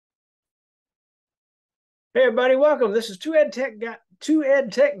Hey everybody, welcome. This is two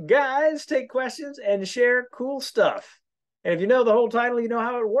EdTech guys take questions and share cool stuff. And if you know the whole title, you know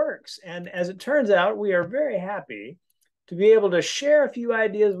how it works. And as it turns out, we are very happy to be able to share a few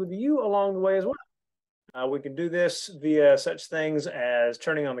ideas with you along the way as well. We can do this via such things as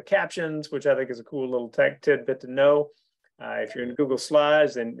turning on the captions, which I think is a cool little tech tidbit to know. If you're in Google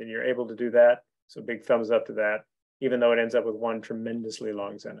Slides, then you're able to do that. So big thumbs up to that, even though it ends up with one tremendously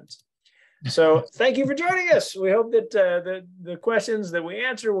long sentence. So thank you for joining us. We hope that the questions that we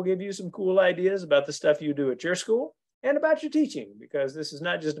answer will give you some cool ideas about the stuff you do at your school and about your teaching, because this is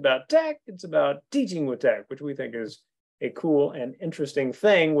not just about tech, it's about teaching with tech, which we think is a cool and interesting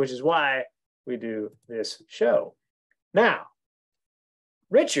thing, which is why we do this show. Now,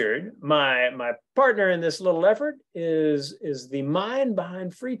 Richard, my partner in this little effort, is the mind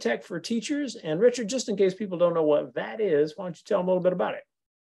behind Free Tech for Teachers. And Richard, just in case people don't know what that is, why don't you tell them a little bit about it?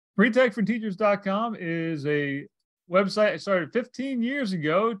 FreeTechForTeachers.com is a website I started 15 years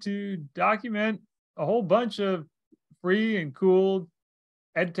ago to document a whole bunch of free and cool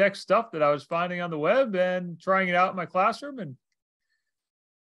EdTech stuff that I was finding on the web and trying it out in my classroom. And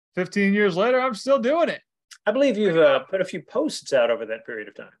 15 years later, I'm still doing it. I believe you've put a few posts out over that period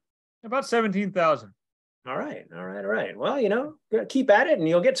of time. About 17,000. All right. Well, keep at it and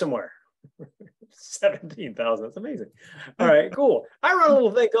you'll get somewhere. 17,000. That's amazing. All right, cool. I run a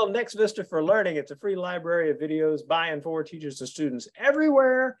little thing called Next Vista for Learning. It's a free library of videos by and for teachers and students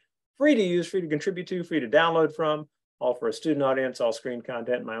everywhere. Free to use, free to contribute to, free to download from, all for a student audience, all screen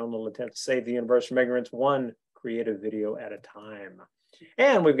content, my own little attempt to save the universe from ignorance, one creative video at a time.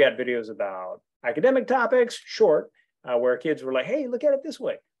 And we've got videos about academic topics, short, where kids were like, hey, look at it this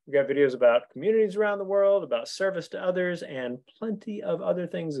way. We've got videos about communities around the world, about service to others, and plenty of other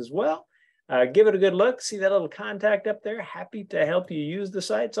things as well. Give it a good look. See that little contact up there? Happy to help you use the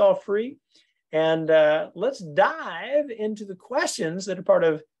site. It's all free. And let's dive into the questions that are part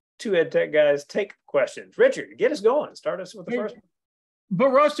of Two EdTech Guys Take Questions. Richard, get us going. Start us with the first one.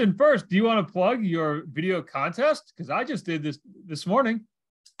 But Rushton, first, do you want to plug your video contest? Because I just did this morning.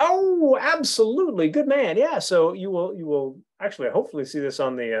 Oh, absolutely. Good man. Yeah. So you will actually hopefully see this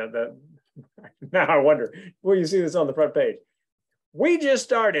on the now I wonder, will you see this on the front page? We just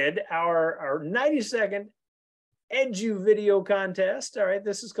started our 90-second Edu video contest. All right,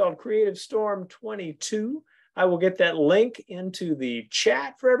 this is called Creative Storm 22. I will get that link into the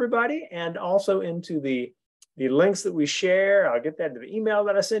chat for everybody and also into the links that we share. I'll get that to the email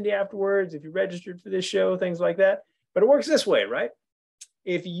that I send you afterwards if you registered for this show, things like that. But it works this way, right?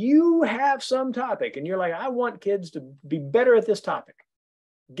 If you have some topic and you're like, I want kids to be better at this topic,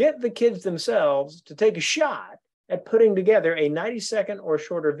 get the kids themselves to take a shot at putting together a 90-second or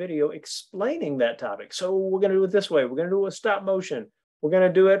shorter video explaining that topic. So we're going to do it this way. We're going to do it with stop motion. We're going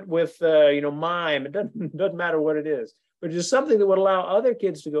to do it with, mime. It doesn't matter what it is, but just something that would allow other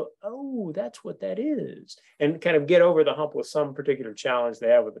kids to go, oh, that's what that is, and kind of get over the hump with some particular challenge they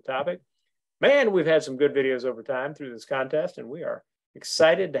have with the topic. Man, we've had some good videos over time through this contest, and we are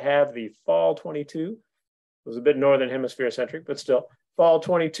excited to have the Fall 22. It was a bit Northern Hemisphere centric, but still, Fall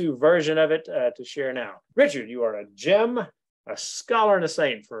 22 version of it to share now. Richard, you are a gem, a scholar and a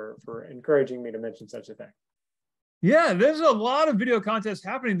saint for encouraging me to mention such a thing. Yeah, there's a lot of video contests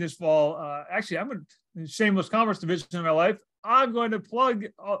happening this fall. Actually, I'm a shameless commerce division in my life. I'm going to plug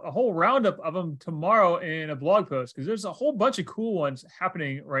a whole roundup of them tomorrow in a blog post because there's a whole bunch of cool ones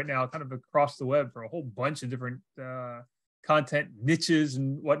happening right now, kind of across the web for a whole bunch of different content niches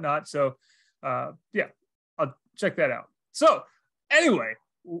and whatnot. So, yeah, I'll check that out. So, anyway,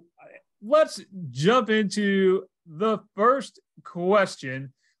 let's jump into the first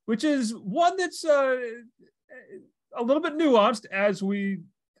question, which is one that's a little bit nuanced, as we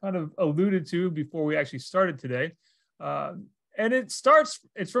kind of alluded to before we actually started today. And it's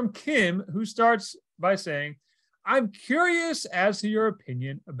from Kim, who starts by saying, I'm curious as to your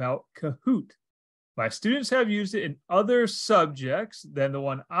opinion about Kahoot. My students have used it in other subjects than the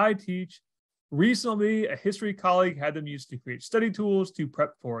one I teach. Recently, a history colleague had them used to create study tools to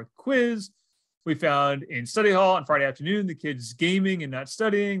prep for a quiz. We found in study hall on Friday afternoon, the kids gaming and not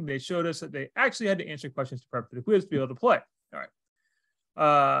studying. They showed us that they actually had to answer questions to prep for the quiz to be able to play. All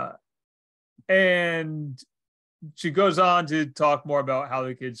right. And she goes on to talk more about how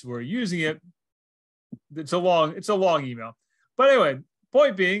the kids were using it. It's a long email. But anyway,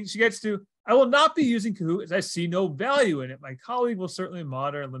 point being, she gets to, I will not be using Kahoot as I see no value in it. My colleague will certainly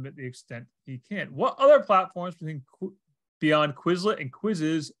monitor and limit the extent he can. What other platforms beyond Quizlet and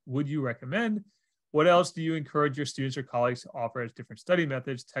quizzes would you recommend? What else do you encourage your students or colleagues to offer as different study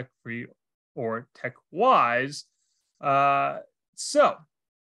methods, tech-free or tech-wise? So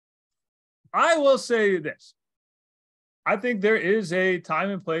I will say this. I think there is a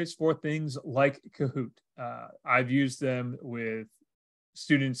time and place for things like Kahoot. I've used them with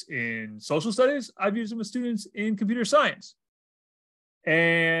students in social studies. I've used them with students in computer science.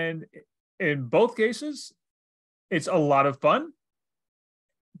 And in both cases, it's a lot of fun.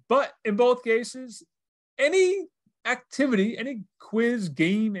 But in both cases, any activity, any quiz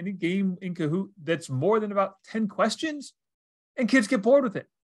game, any game in Kahoot that's more than about 10 questions, and kids get bored with it.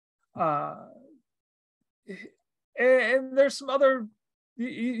 And there's some other,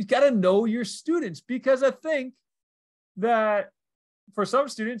 you got to know your students, because I think that for some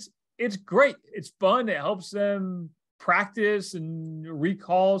students, it's great. It's fun. It helps them practice and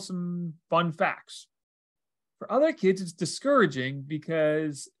recall some fun facts. For other kids, it's discouraging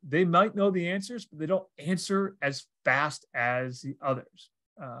because they might know the answers, but they don't answer as fast as the others.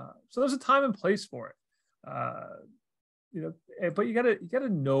 So there's a time and place for it. But you gotta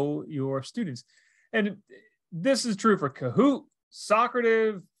know your students. And this is true for Kahoot,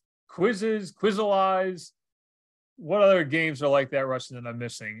 Socrative, quizzes, Quizalize. What other games are like that, Rushton, that I'm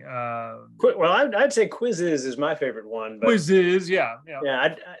missing? Well, I'd say quizzes is my favorite one. But, quizzes, yeah.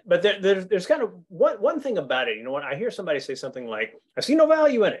 But there's kind of one thing about it. You know, when I hear somebody say something like, "I see no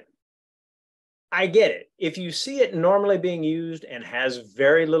value in it," I get it. If you see it normally being used and has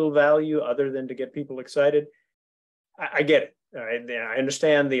very little value other than to get people excited, I get it. All right? I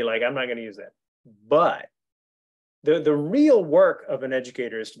understand the I'm not going to use that. But the real work of an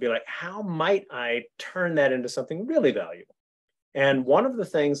educator is to be like, how might I turn that into something really valuable? And one of the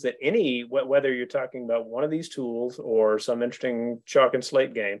things that whether you're talking about one of these tools or some interesting chalk and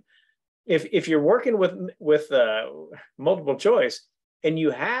slate game, if you're working with multiple choice and you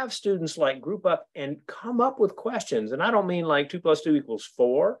have students group up and come up with questions, and I don't mean 2 + 2 =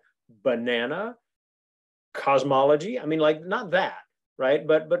 4, banana, cosmology. I mean, not that, right?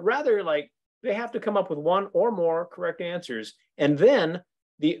 But rather they have to come up with one or more correct answers. And then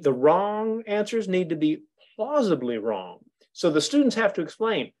the wrong answers need to be plausibly wrong. So the students have to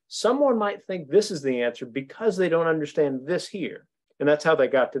explain, someone might think this is the answer because they don't understand this here. And that's how they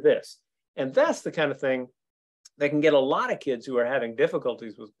got to this. And that's the kind of thing that can get a lot of kids who are having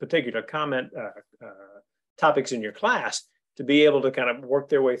difficulties with particular topics in your class to be able to kind of work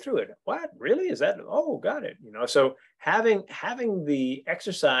their way through it. What, really? Is that? Oh, got it. So having the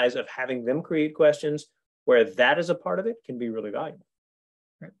exercise of having them create questions where that is a part of it can be really valuable.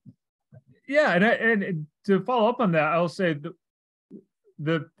 Right. Yeah, and to follow up on that, I'll say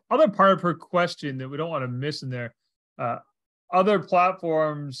the other part of her question that we don't want to miss in there, other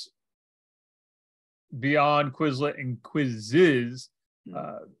platforms beyond Quizlet and Quizzes,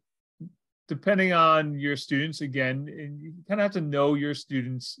 depending on your students, again, and you kind of have to know your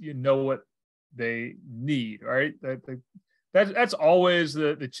students, you know what they need, right? That's always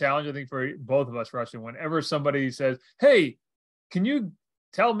the challenge, I think, for both of us, Rushton. Whenever somebody says, "Hey, can you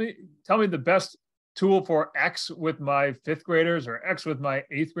tell me the best tool for X with my 5th graders or X with my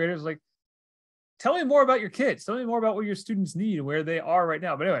 8th graders?" Tell me more about your kids. Tell me more about what your students need and where they are right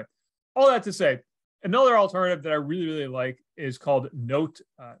now. But anyway, all that to say, another alternative that I really, really like is called Note.io.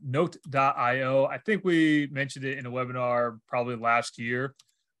 I think we mentioned it in a webinar probably last year.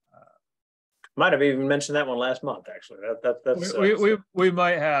 Might have even mentioned that one last month, actually. We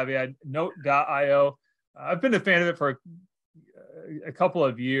might have, yeah. Note.io. I've been a fan of it for a couple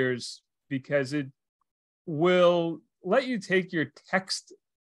of years because it will let you take your text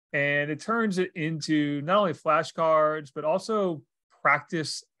and it turns it into not only flashcards, but also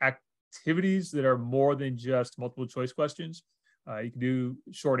practice activities that are more than just multiple choice questions. You can do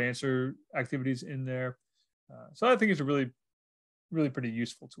short answer activities in there. So I think it's a really, really pretty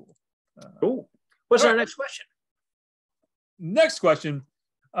useful tool. Cool. What's our next question? Next question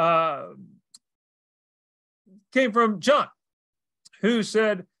came from John, who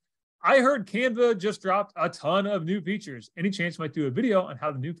said, "I heard Canva just dropped a ton of new features. Any chance you might do a video on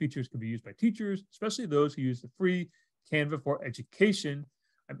how the new features can be used by teachers, especially those who use the free Canva for Education?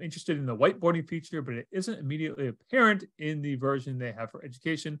 I'm interested in the whiteboarding feature, but it isn't immediately apparent in the version they have for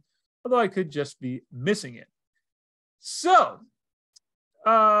Education, although I could just be missing it." So,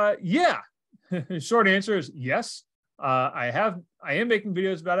 yeah, short answer is yes. I am making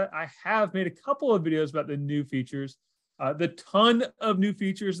videos about it. I have made a couple of videos about the new features. The ton of new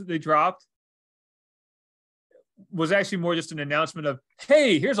features that they dropped was actually more just an announcement of,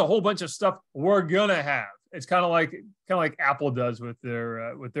 hey, here's a whole bunch of stuff we're gonna have. It's kind of like Apple does with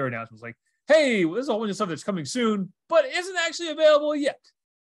their announcements. Like, hey, there's a whole bunch of stuff that's coming soon, but isn't actually available yet.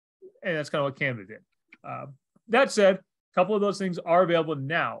 And that's kind of what Canva did. That said, a couple of those things are available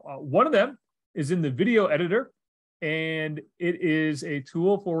now. One of them is in the video editor. and it is a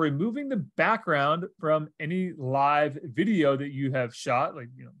tool for removing the background from any live video that you have shot, like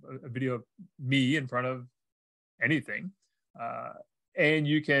a video of me in front of anything, and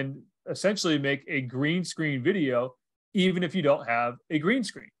you can essentially make a green screen video even if you don't have a green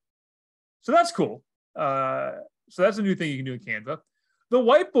screen. So that's cool. So that's a new thing you can do in Canva. The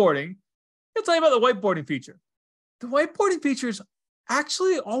whiteboarding, I'll tell you about the whiteboarding feature. The whiteboarding feature's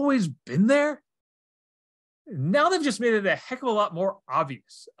actually always been there. Now they've just made it a heck of a lot more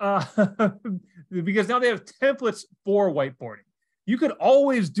obvious because now they have templates for whiteboarding. You could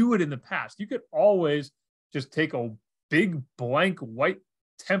always do it in the past. You could always just take a big blank white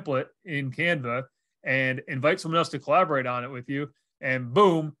template in Canva and invite someone else to collaborate on it with you, and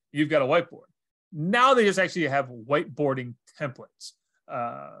boom, you've got a whiteboard. Now they just actually have whiteboarding templates.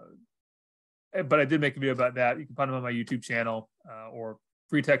 But I did make a video about that. You can find them on my YouTube channel or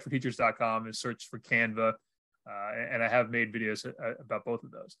freetechforteachers.com and search for Canva. And I have made videos about both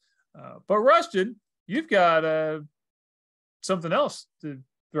of those. But Rushton, you've got something else to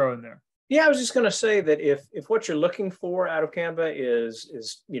throw in there. Yeah, I was just going to say that if what you're looking for out of Canva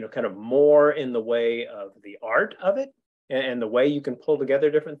is kind of more in the way of the art of it and the way you can pull together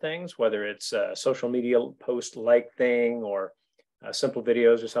different things, whether it's a social media post like thing or simple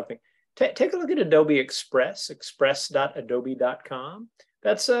videos or something, take a look at Adobe Express, express.adobe.com.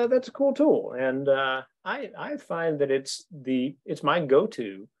 That's a cool tool, and I find that it's my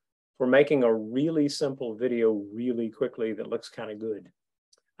go-to for making a really simple video really quickly that looks kind of good.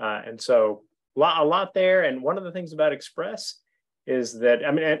 And so a lot there. And one of the things about Express is that,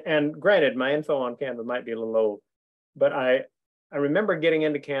 I mean, and granted, my info on Canva might be a little old, but I remember getting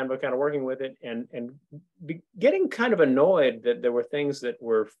into Canva, kind of working with it, and getting kind of annoyed that there were things that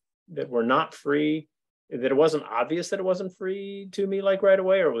were not free, that it wasn't obvious that it wasn't free to me like right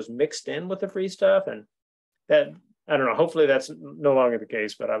away, or it was mixed in with the free stuff. And that, I don't know, hopefully that's no longer the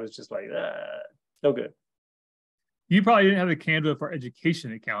case, but I was just like, no good. You probably didn't have the Canva for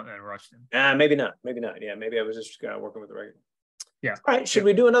Education account then, Rushton. Maybe not. Yeah, maybe I was just working with the regular. Yeah. All right. Should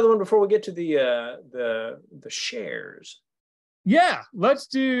we do another one before we get to the shares? Yeah, let's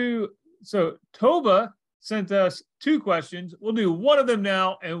do. So Toba sent us 2 questions. We'll do one of them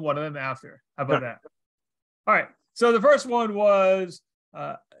now and one of them after. How about that? All right. So the first one was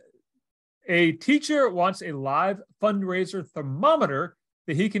a teacher wants a live fundraiser thermometer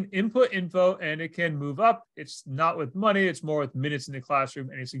that he can input info and it can move up. It's not with money. It's more with minutes in the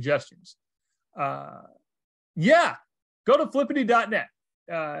classroom. Any suggestions? Yeah, go to flippity.net.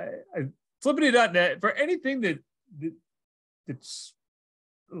 Flippity.net for anything that's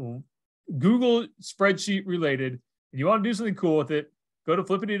Google spreadsheet related and you want to do something cool with it, go to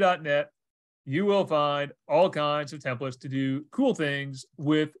flippity.net. You will find all kinds of templates to do cool things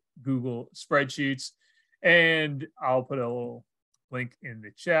with Google spreadsheets. And I'll put a little link in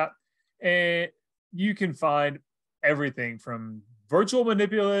the chat. And you can find everything from virtual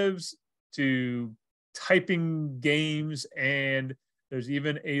manipulatives to typing games. And there's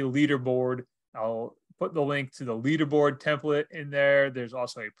even a leaderboard. I'll put the link to the leaderboard template in there. There's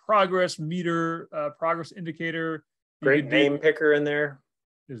also a progress meter, progress indicator. Great name picker in there.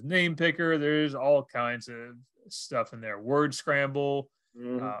 There's name picker. There's all kinds of stuff in there. Word scramble,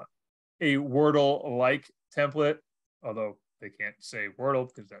 a Wordle-like template, although they can't say Wordle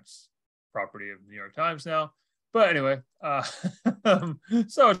because that's property of the New York Times now. But anyway,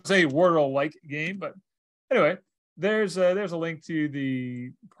 so it's a Wordle-like game. But anyway, there's a link to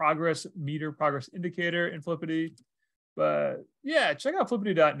the progress meter, progress indicator in Flippity. But yeah, check out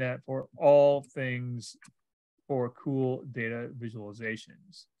flippity.net for all things for cool data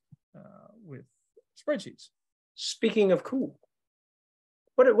visualizations with spreadsheets. Speaking of cool,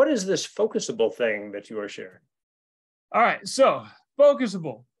 what is this Focusable thing that you are sharing? All right, so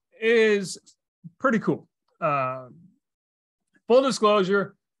Focusable is pretty cool. Full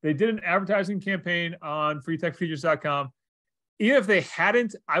disclosure, they did an advertising campaign on freetechforteachers.com. Even if they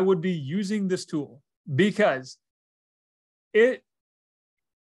hadn't, I would be using this tool because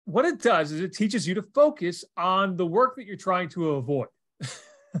what it does is it teaches you to focus on the work that you're trying to avoid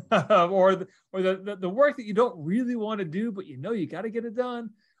or the work that you don't really want to do, but you know you got to get it done,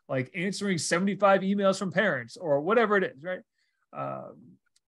 like answering 75 emails from parents or whatever it is, right?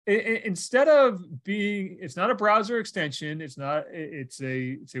 Instead of being, it's not a browser extension. It's a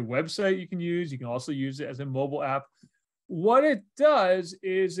website you can use. You can also use it as a mobile app. What it does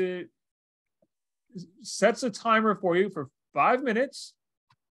is it sets a timer for you for 5 minutes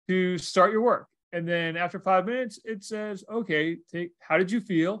to start your work. And then after 5 minutes, it says, okay, how did you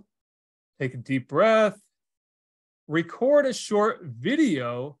feel? Take a deep breath, record a short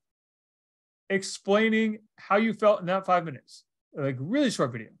video, explaining how you felt in that 5 minutes, like really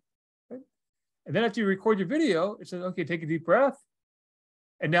short video. Right? And then after you record your video, it says, okay, take a deep breath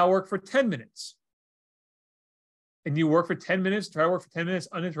and now work for 10 minutes. And you work for 10 minutes, try to work for 10 minutes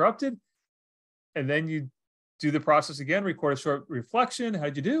uninterrupted. And then you do the process again, record a short reflection.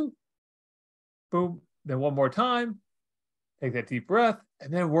 How'd you do? Boom. Then one more time, take that deep breath,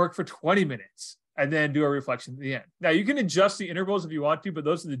 and then work for 20 minutes. And then do a reflection at the end. Now, you can adjust the intervals if you want to, but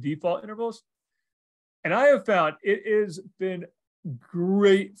those are the default intervals. And I have found it has been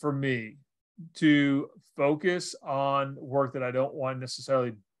great for me to focus on work that I don't want to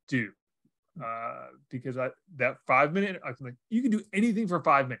necessarily do. Because that 5 minute, I'm like, you can do anything for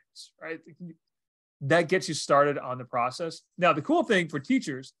 5 minutes, right? That gets you started on the process. Now, the cool thing for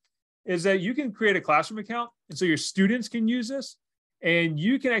teachers is that you can create a classroom account. And so your students can use this and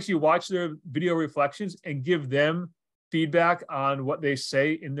you can actually watch their video reflections and give them feedback on what they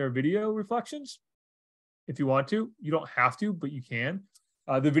say in their video reflections. If you want to, you don't have to, but you can.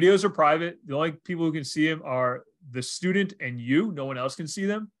 The videos are private. The only people who can see them are the student and you. No one else can see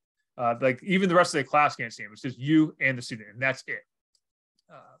them. Like even the rest of the class can't see them. It's just you and the student, and that's it.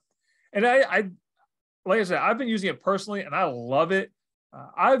 And I, like I said, I've been using it personally, and I love it.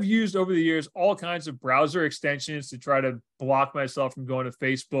 I've used over the years all kinds of browser extensions to try to block myself from going to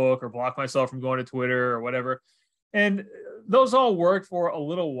Facebook or block myself from going to Twitter or whatever. And those all work for a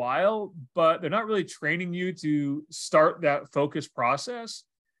little while, but they're not really training you to start that focus process.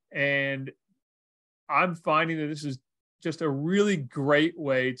 And I'm finding that this is just a really great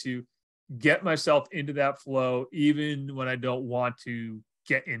way to get myself into that flow, even when I don't want to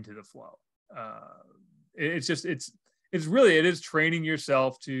get into the flow. It is training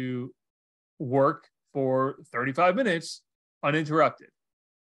yourself to work for 35 minutes uninterrupted,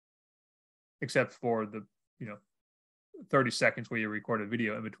 except for the 30 seconds where you record a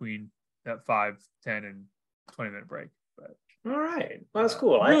video in between that 5, 10, and 20-minute break. But all right, well, that's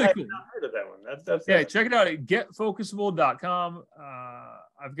cool. Really I've cool. not heard of that one. That's check it out at getfocusable.com.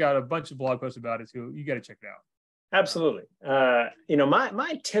 I've got a bunch of blog posts about it too. You got to check it out. Absolutely.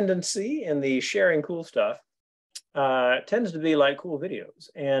 My tendency in the sharing cool stuff tends to be like cool videos.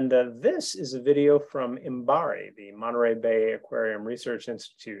 And this is a video from MBARI, the Monterey Bay Aquarium Research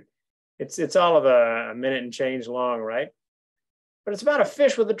Institute. It's all of a minute and change long, right? But it's about a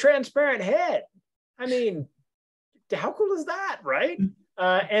fish with a transparent head. I mean, how cool is that, right?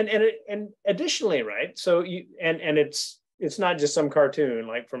 And additionally, right? So it's not just some cartoon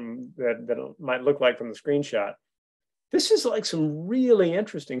like from that it might look like from the screenshot. This is like some really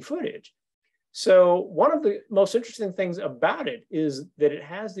interesting footage. So one of the most interesting things about it is that it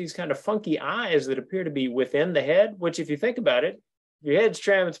has these kind of funky eyes that appear to be within the head, which if you think about it, if your head's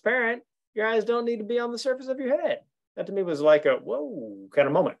transparent, your eyes don't need to be on the surface of your head. That to me was like a whoa kind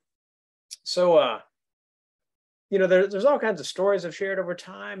of moment. So, there's all kinds of stories I've shared over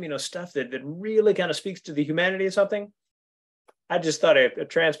time, stuff that really kind of speaks to the humanity of something. I just thought a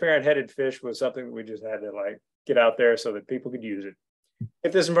transparent headed fish was something that we just had to like get out there so that people could use it.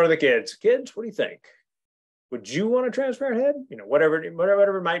 Get this in front of the kids. Kids, what do you think? Would you want a transparent head? Whatever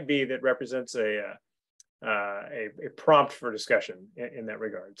it might be that represents a prompt for discussion in that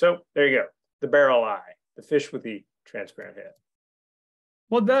regard. So there you go. The Barreleye, the fish with the transparent head.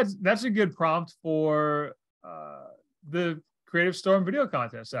 Well, that's a good prompt for the Creative Storm video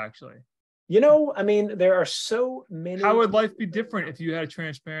contest, actually. There are so many. How would life be different if you had a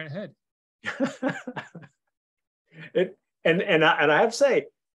transparent head? And I have to say,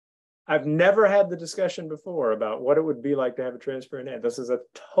 I've never had the discussion before about what it would be like to have a transparent head. This is a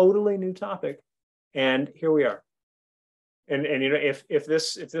totally new topic, and here we are. And if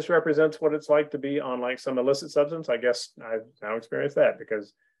this represents what it's like to be on like some illicit substance, I guess I've now experienced that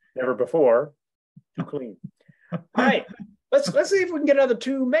because never before. Too clean. All right, let's see if we can get another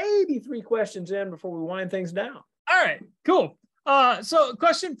 2, maybe 3 questions in before we wind things down. All right, cool. So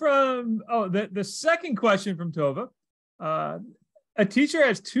question from the second question from Tova. A teacher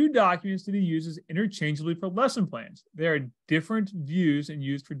has 2 documents that he uses interchangeably for lesson plans. They are different views and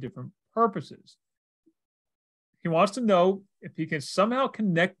used for different purposes. He wants to know if he can somehow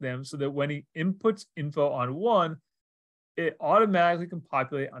connect them so that when he inputs info on one, it automatically can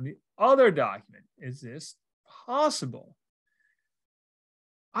populate on the other document. Is this possible?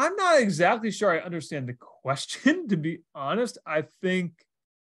 I'm not exactly sure I understand the question, to be honest. I think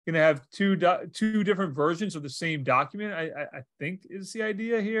going to have two different versions of the same document, I think is the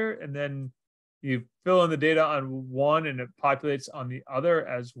idea here. And then you fill in the data on one and it populates on the other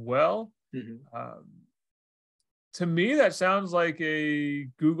as well. Mm-hmm. To me, that sounds like a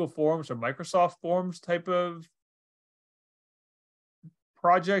Google Forms or Microsoft Forms type of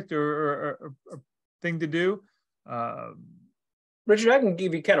project or thing to do. Richard, I can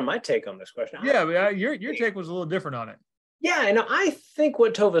give you kind of my take on this question. Yeah, but your take was a little different on it. Yeah, I know. I think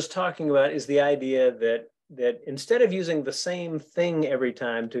what Tova's talking about is the idea that instead of using the same thing every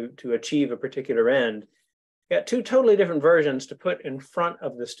time to achieve a particular end, you got two totally different versions to put in front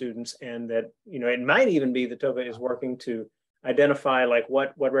of the students, and that, you know, it might even be that Tova is working to identify like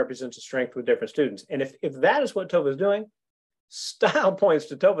what represents a strength with different students. And if that is what Tova is doing, style points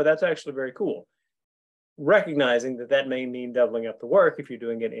to Tova. That's actually very cool. Recognizing that may mean doubling up the work if you're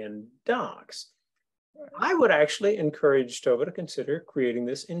doing it in docs. I would actually encourage Tova to consider creating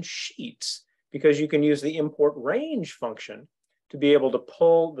this in sheets, because you can use the import range function to be able to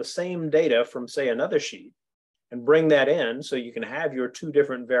pull the same data from, say, another sheet and bring that in, so you can have your two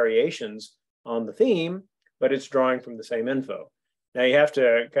different variations on the theme, but it's drawing from the same info. Now you have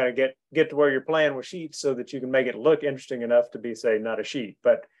to kind of get to where you're playing with sheets so that you can make it look interesting enough to be, say, not a sheet.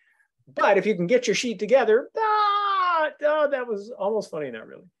 But if you can get your sheet together, that was almost funny, not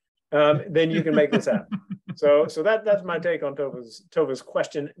really. Then you can make this happen. So that's my take on Tova's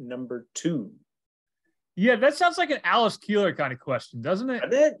question number 2. Yeah, that sounds like an Alice Keeler kind of question, doesn't it?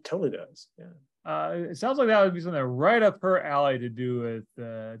 It totally does. Yeah. It sounds like that would be something right up her alley to do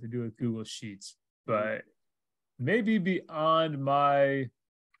with Google Sheets, but maybe beyond my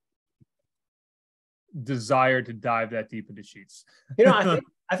desire to dive that deep into Sheets. You know,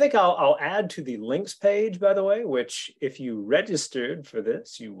 I think I'll add to the links page, by the way, which if you registered for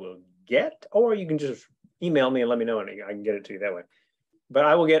this, you will get, or you can just email me and let me know, and I can get it to you that way. But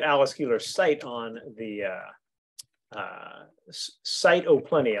I will get Alice Keeler's site on the site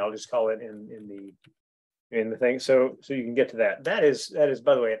plenty. I'll just call it in the thing. So you can get to that. That is,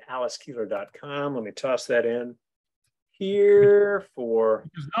 by the way, at alicekeeler.com. Let me toss that in here for.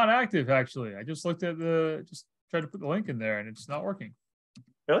 It's not active, actually. I just looked at just tried to put the link in there, and it's not working.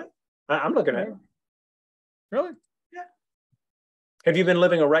 Really? I'm looking at it. Really? Yeah. Have you been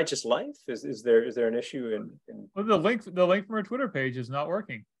living a righteous life? Is there an issue in... Well, the link from her Twitter page is not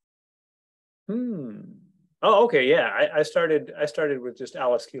working. Oh, okay. Yeah. I started with just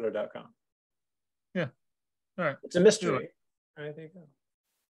alicekeeler.com. Yeah. All right. It's a mystery. All right, there you go.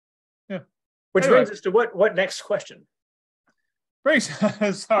 Yeah. Which brings us to what next question? Brings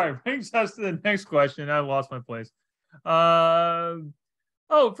us to the next question. I lost my place. From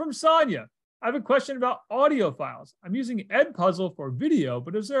Sonia. I have a question about audio files. I'm using Edpuzzle for video,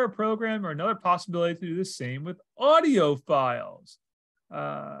 but is there a program or another possibility to do the same with audio files?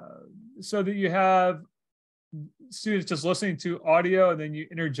 So that you have students just listening to audio and then you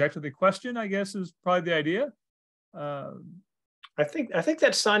interject with a question, I guess, is probably the idea. I think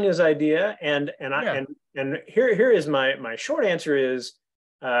that's Sonia's idea, and here is my short answer is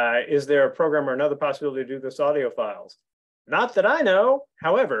there a program or another possibility to do this audio files? Not that I know.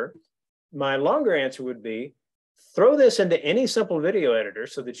 However, my longer answer would be throw this into any simple video editor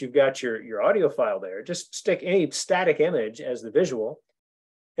so that you've got your audio file there. Just stick any static image as the visual,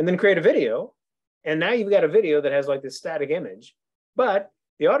 and then create a video. And now you've got a video that has like this static image, but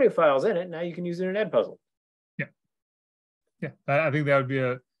the audio file's in it. Now you can use it in Edpuzzle. Yeah, I think that would be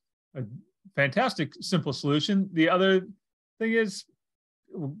a fantastic, simple solution. The other thing is,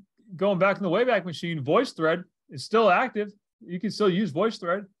 going back in the Wayback Machine, VoiceThread is still active. You can still use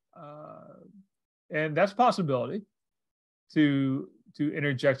VoiceThread, and that's a possibility to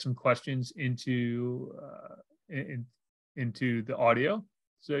interject some questions into the audio.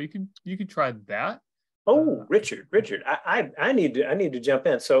 So you can try that. Oh, Richard, I need to jump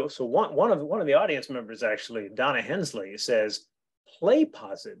in. So one of the audience members, actually, Donna Hensley, says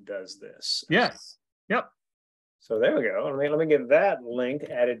PlayPosit does this. Yes. Yep. So there we go. Let me get that link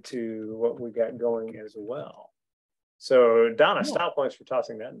added to what we got going as well. So Donna, style points for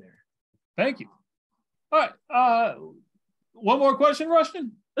tossing that in there. Thank you. All right. One more question,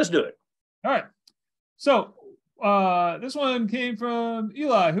 Rushton? Let's do it. All right. So this one came from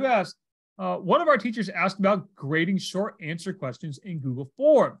Eli, who asked, one of our teachers asked about grading short answer questions in Google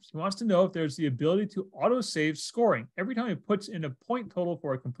Forms. He wants to know if there's the ability to auto-save scoring. Every time he puts in a point total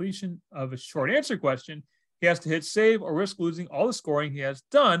for a completion of a short answer question, he has to hit save or risk losing all the scoring he has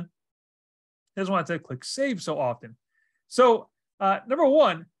done. He doesn't want to click save so often. So number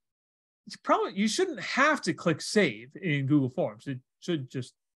one, you shouldn't have to click save in Google Forms. It should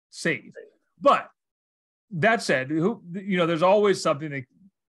just save. But that said, there's always something that,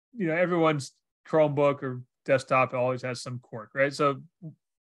 everyone's Chromebook or desktop always has some quirk, right? So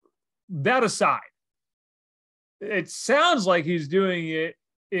that aside, it sounds like he's doing it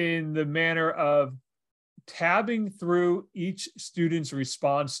in the manner of tabbing through each student's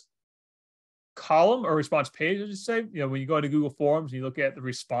response column or response page, I should say, when you go into Google Forms and you look at the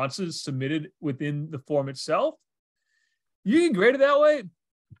responses submitted within the form itself, you can grade it that way.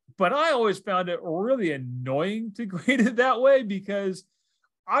 But I always found it really annoying to grade it that way because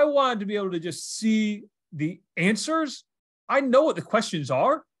I wanted to be able to just see the answers. I know what the questions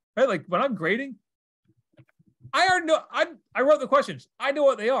are, right? Like when I'm grading, I already know, I wrote the questions. I know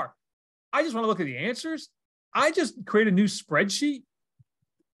what they are. I just want to look at the answers. I just create a new spreadsheet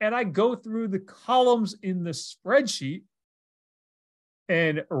and I go through the columns in the spreadsheet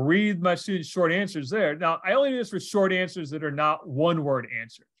and read my students' short answers there. Now, I only do this for short answers that are not one-word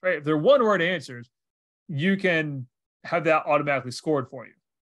answers, right? If they're one-word answers, you can have that automatically scored for you.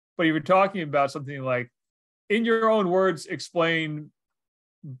 But if you're talking about something like, in your own words, explain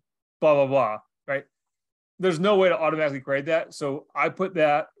blah, blah, blah, right? There's no way to automatically grade that. So I put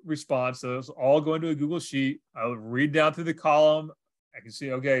that response, those all go into a Google Sheet. I'll read down through the column. I can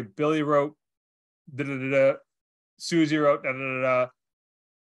see, okay, Billy wrote da-da-da-da, Susie wrote da-da-da-da,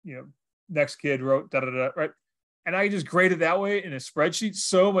 next kid wrote da-da-da, right? And I just grade it that way in a spreadsheet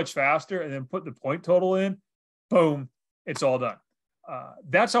so much faster and then put the point total in, boom, it's all done.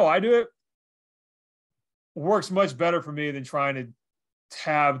 That's how I do it. Works much better for me than trying to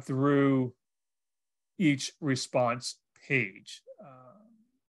tab through each response page.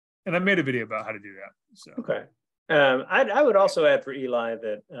 And I made a video about how to do that. So. Okay. I would also add for Eli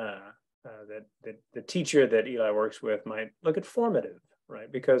that that the teacher that Eli works with might look at formative,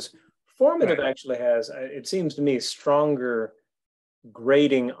 right? Because formative actually has, it seems to me, stronger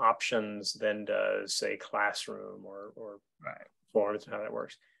grading options than does, say, classroom or forms and how that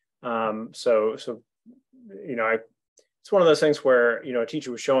works. So it's one of those things where, a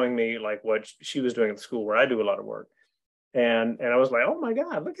teacher was showing me like what she was doing at the school where I do a lot of work. And I was like, oh my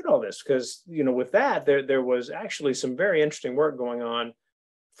God, look at all this. Because, with that, there was actually some very interesting work going on.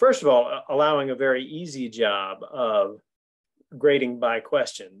 First of all, allowing a very easy job of grading by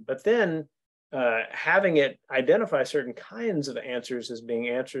question, but then having it identify certain kinds of answers as being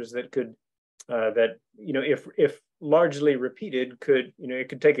answers that could, if largely repeated, it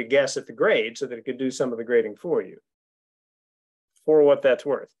could take a guess at the grade so that it could do some of the grading for you, for what that's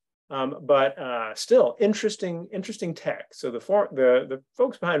worth. But still interesting tech. So the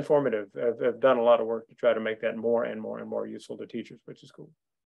folks behind Formative have done a lot of work to try to make that more and more and more useful to teachers, which is cool.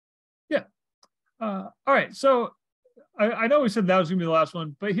 Yeah. All right. So I know we said that was going to be the last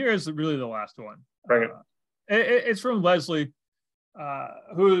one, but here is really the last one. Bring it. It's from Leslie,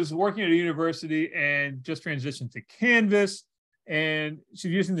 who's working at a university and just transitioned to Canvas. And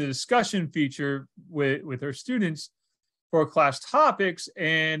she's using the discussion feature with her students for class topics,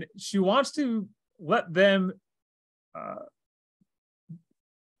 and she wants to let them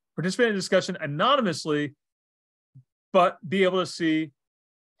participate in the discussion anonymously, but be able to see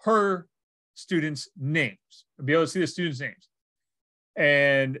her students' names, be able to see the students' names.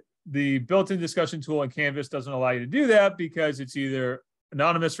 And the built-in discussion tool in Canvas doesn't allow you to do that because it's either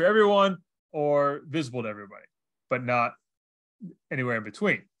anonymous for everyone or visible to everybody, but not anywhere in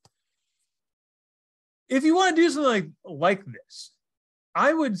between. If you want to do something like this,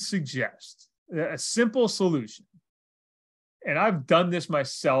 I would suggest a simple solution. And I've done this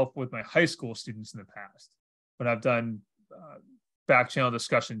myself with my high school students in the past, when I've done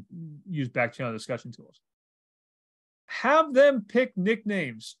use back channel discussion tools. Have them pick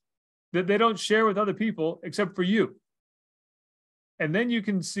nicknames that they don't share with other people except for you. And then you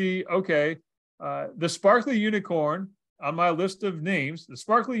can see, okay, the sparkly unicorn on my list of names, the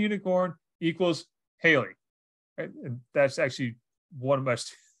sparkly unicorn equals Haley. Right? And that's actually one of my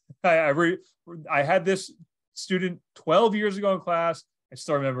I had this student 12 years ago in class. I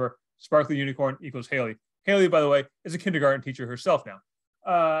still remember sparkly unicorn equals Haley. Haley, by the way, is a kindergarten teacher herself now.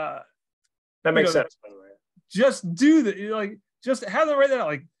 That makes sense, by the way. Just do that. Just have them write that out.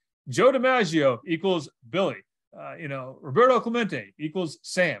 Like Joe DiMaggio equals Billy. Roberto Clemente equals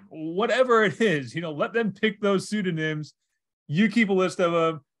Sam. Whatever it is, let them pick those pseudonyms. You keep a list of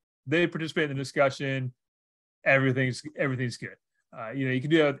them. They participate in the discussion. Everything's good. You can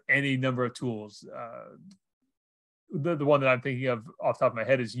do that with any number of tools. The one that I'm thinking of off the top of my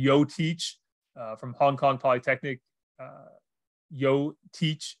head is YoTeach from Hong Kong Polytechnic.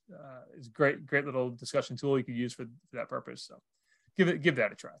 YoTeach is a great little discussion tool you could use for that purpose. So give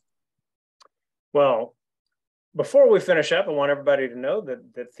that a try. Well, before we finish up, I want everybody to know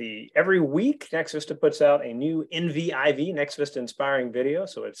that every week Next Vista puts out a new NVIV, Next Vista Inspiring Video.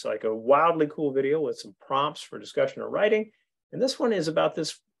 So it's like a wildly cool video with some prompts for discussion or writing. And this one is about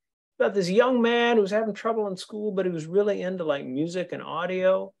this young man who was having trouble in school, but he was really into like music and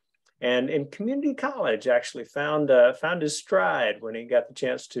audio. And in community college, actually found his stride when he got the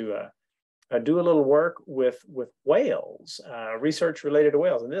chance to do a little work with whales, research related to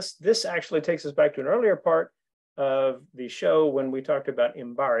whales. And this actually takes us back to an earlier part of the show when we talked about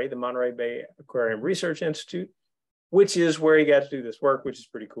MBARI, the Monterey Bay Aquarium Research Institute, which is where he got to do this work, which is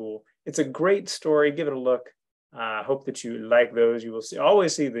pretty cool. It's a great story. Give it a look. Hope that you like those. You will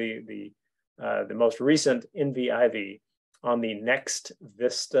always see the most recent NVIV on the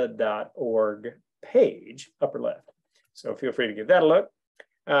nextvista.org page, upper left. So feel free to give that a look.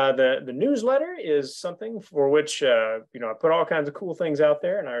 The newsletter is something for which I put all kinds of cool things out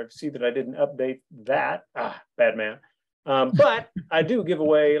there, and I see that I didn't update that. Bad man. But I do give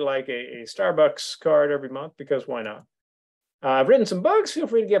away like a Starbucks card every month, because why not? I've written some books. Feel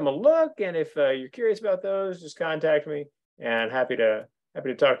free to give them a look, and if you're curious about those, just contact me, and happy to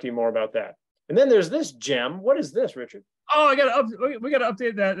talk to you more about that. And then there's this gem. What is this, Richard? Oh, we got to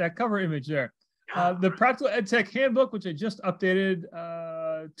update that cover image there. The Practical EdTech Handbook, which I just updated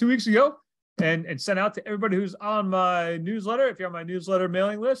 2 weeks ago and sent out to everybody who's on my newsletter. If you're on my newsletter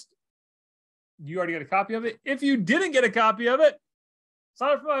mailing list, you already got a copy of it. If you didn't get a copy of it,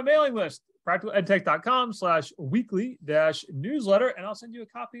 sign up for my mailing list, practicaledtech.com/weekly-newsletter, and I'll send you a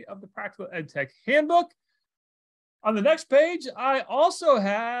copy of the Practical EdTech Handbook. On the next page, I also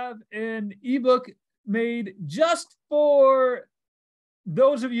have an ebook made just for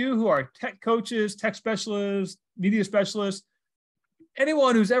those of you who are tech coaches, tech specialists, media specialists,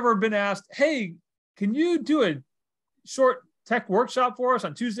 anyone who's ever been asked, hey, can you do a short tech workshop for us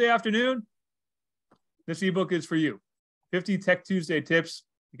on Tuesday afternoon? This ebook is for you. 50 Tech Tuesday tips.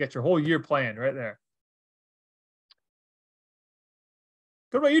 You got your whole year planned right there.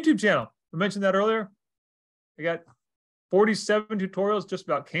 Go to my YouTube channel. I mentioned that earlier. I got 47 tutorials just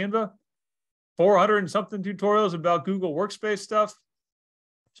about Canva, 400 and something tutorials about Google Workspace stuff.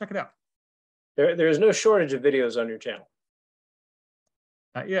 Check it out. There's no shortage of videos on your channel.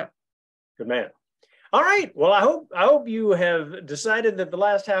 Not yet. Good man. All right. Well, I hope you have decided that the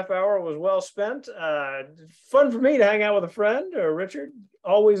last half hour was well spent. Fun for me to hang out with a friend, or Richard.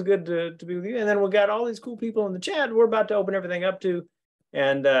 Always good to be with you. And then we got all these cool people in the chat. We're about to open everything up to,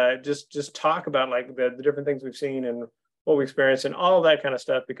 and just talk about like the different things we've seen and what we experienced and all that kind of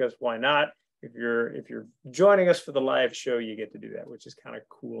stuff. Because why not? If you're joining us for the live show, you get to do that, which is kind of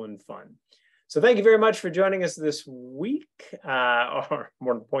cool and fun. So thank you very much for joining us this week, or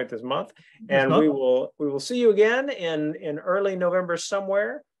more to the point, this month. And we will see you again in early November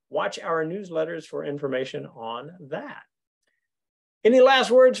somewhere. Watch our newsletters for information on that. Any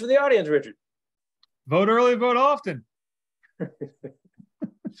last words for the audience, Richard? Vote early, vote often.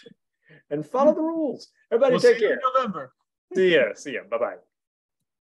 And follow the rules. Everybody take care. See you in November. See ya. Bye-bye.